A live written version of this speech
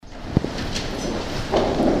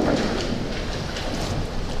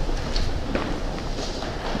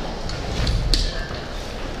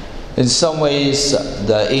In some ways,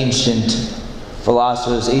 the ancient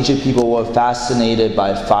philosophers, ancient people were fascinated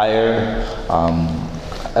by fire.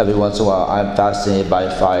 Every once in a while, I'm fascinated by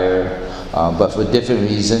fire, but for different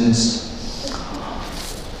reasons.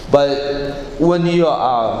 But when you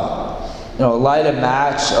light a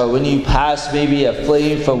match, or when you pass maybe a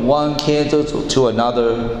flame from one candle to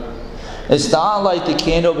another, it's not like the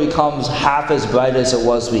candle becomes half as bright as it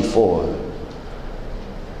was before.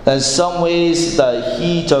 In some ways, the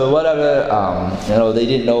heat or whatever, they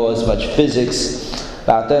didn't know as much physics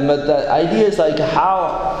back then, but the idea is like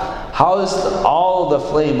how is all the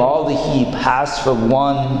flame, all the heat passed from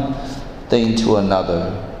one thing to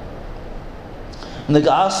another. In the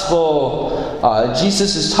gospel,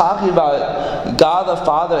 Jesus is talking about God the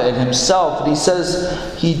Father and himself, and he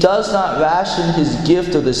says he does not ration his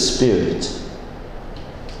gift of the Spirit.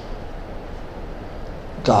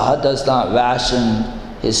 God does not ration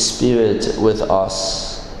his Spirit with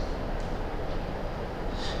us.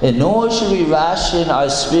 And nor should we ration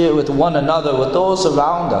our spirit with one another, with those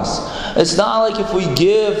around us. It's not like if we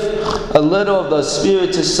give a little of the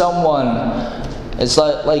Spirit to someone, it's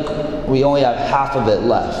like we only have half of it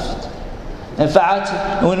left. In fact,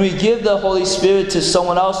 when we give the Holy Spirit to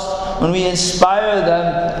someone else, when we inspire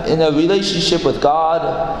them in a relationship with God,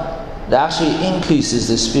 it actually increases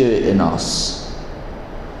the Spirit in us.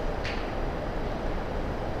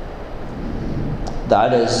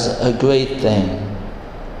 That is a great thing.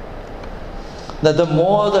 That the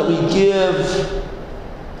more that we give,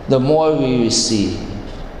 the more we receive.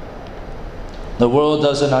 The world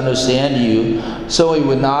doesn't understand you, so we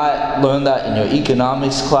would not learn that in your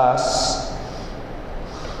economics class.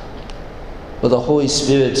 But the Holy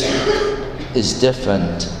Spirit is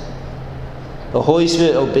different. The Holy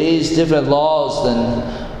Spirit obeys different laws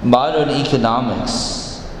than modern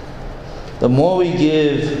economics. The more we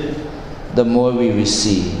give, the more we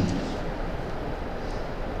receive.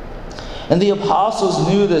 And the apostles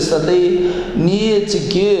knew this, that they needed to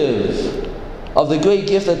give of the great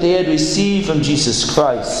gift that they had received from Jesus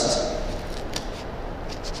Christ.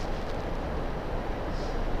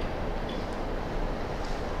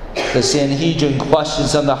 The Sanhedrin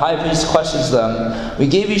questions them, the high priest questions them. We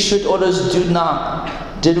gave you strict orders,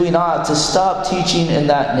 did we not, to stop teaching in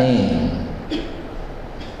that name?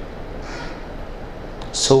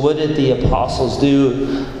 So what did the apostles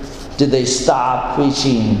do? Did they stop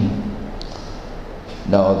preaching?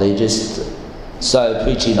 No, they just started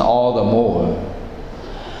preaching all the more.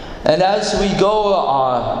 And as we go,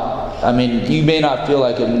 you may not feel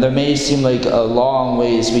like it. There may seem like a long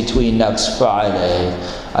ways between next Friday.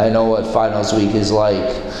 I know what finals week is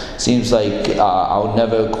like. Seems like I'll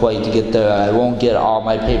never quite get there. I won't get all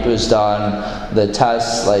my papers done. The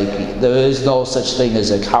tests, there is no such thing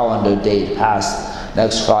as a calendar date past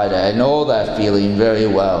next Friday. I know that feeling very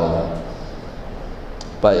well.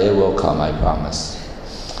 But it will come, I promise.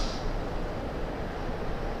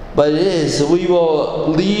 But it is, we will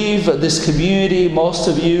leave this community. Most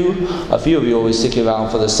of you, a few of you will stick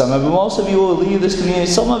around for the summer, but most of you will leave this community.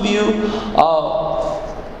 Some of you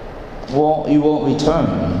won't return.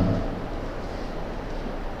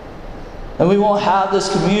 And we won't have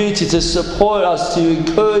this community to support us, to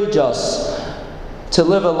encourage us to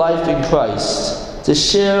live a life in Christ, to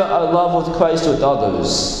share our love with Christ with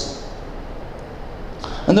others.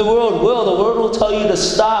 And the world will tell you to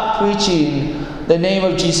stop preaching the name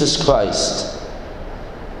of Jesus Christ.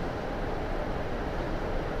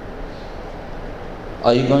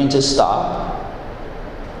 Are you going to stop?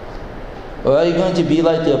 Or are you going to be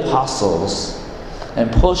like the apostles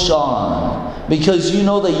and push on because you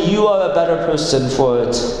know that you are a better person for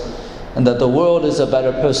it and that the world is a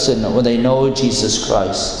better person when they know Jesus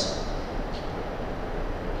Christ?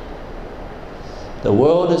 The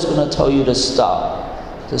world is going to tell you to stop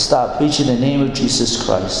preaching the name of Jesus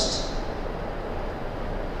Christ.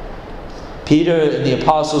 Peter and the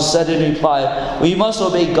apostles said in reply, we must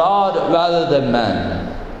obey God rather than men.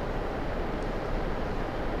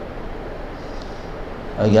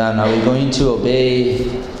 Again, are we going to obey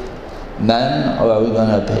men or are we going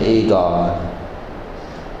to obey God?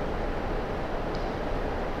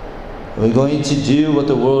 Are we going to do what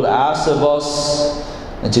the world asks of us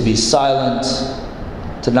and to be silent,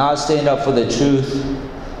 to not stand up for the truth,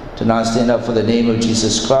 to not stand up for the name of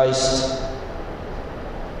Jesus Christ?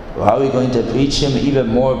 Or are we going to preach him even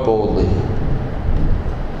more boldly?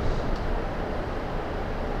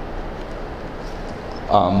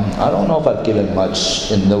 I don't know if I've given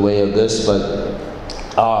much in the way of this, but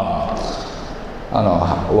I don't know,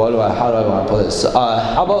 how do I want to put this?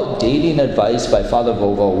 How about dating advice by Father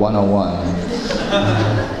Vogel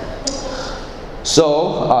 101?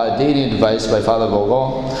 So, dating advice by Father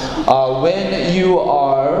Vogel. When you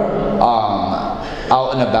are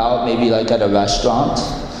out and about, maybe like at a restaurant,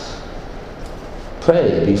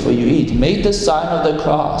 pray before you eat. Make the sign of the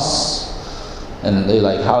cross. And they're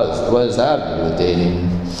like, what does that have to do with dating?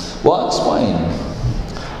 Well, I'll explain.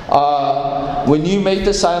 When you make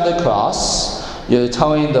the sign of the cross, you're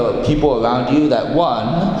telling the people around you that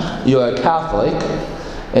 1, you're a Catholic,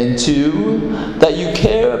 and 2, that you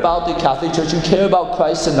care about the Catholic Church, you care about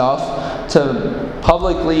Christ enough to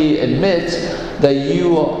publicly admit that you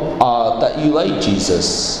like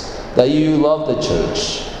Jesus, that you love the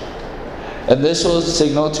church. And this will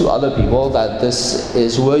signal to other people that this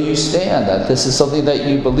is where you stand, that this is something that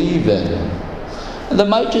you believe in. And there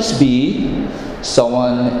might just be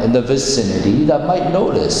someone in the vicinity that might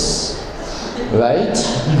notice, right?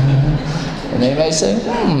 And they may say,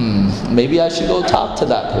 maybe I should go talk to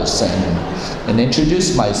that person and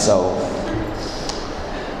introduce myself.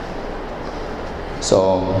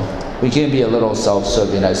 So we can be a little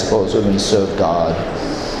self-serving, I suppose, when we serve God.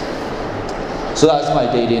 So that's my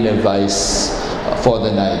dating advice for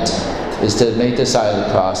the night, is to make the sign of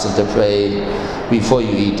the cross and to pray before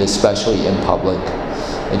you eat, especially in public.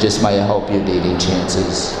 It just might help your dating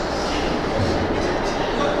chances.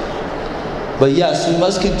 But yes, we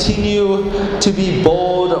must continue to be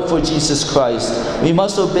bold for Jesus Christ. We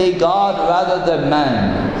must obey God rather than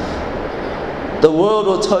men. The world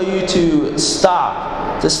will tell you to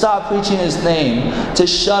stop preaching His name, to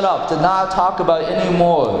shut up, to not talk about it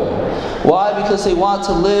anymore. Why? Because they want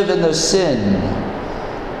to live in their sin.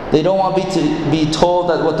 They don't want to be told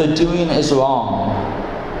that what they're doing is wrong.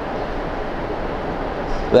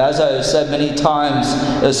 But as I have said many times,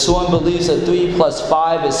 if someone believes that 3 +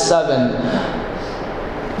 5 is 7,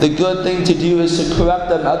 the good thing to do is to correct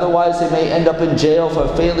them. Otherwise, they may end up in jail for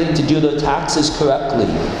failing to do their taxes correctly.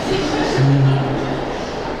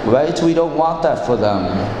 Right? We don't want that for them.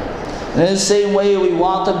 And in the same way, we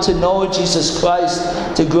want them to know Jesus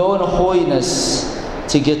Christ, to grow in holiness,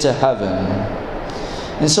 to get to heaven.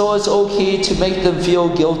 And so it's okay to make them feel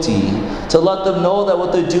guilty, to let them know that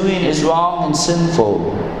what they're doing is wrong and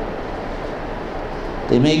sinful.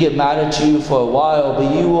 They may get mad at you for a while,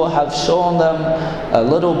 but you will have shown them a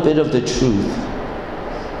little bit of the truth,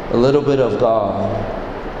 a little bit of God.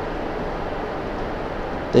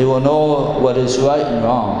 They will know what is right and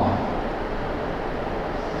wrong.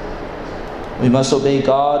 We must obey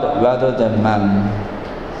God rather than men.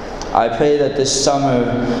 I pray that this summer,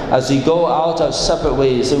 as we go out our separate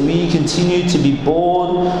ways, that we continue to be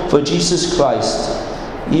bold for Jesus Christ,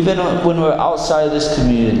 even when we're outside of this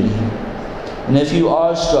community. And if you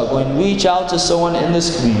are struggling, reach out to someone in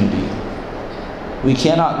this community. We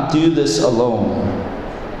cannot do this alone.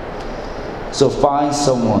 So find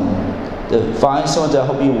someone to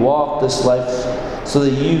help you walk this life so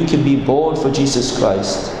that you can be bold for Jesus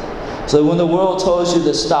Christ. So that when the world tells you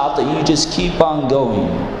to stop, that you just keep on going,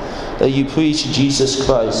 that you preach Jesus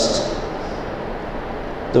Christ.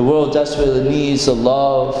 The world desperately needs the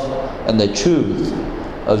love and the truth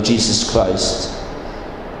of Jesus Christ.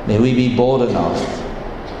 May we be bold enough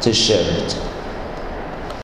to share it.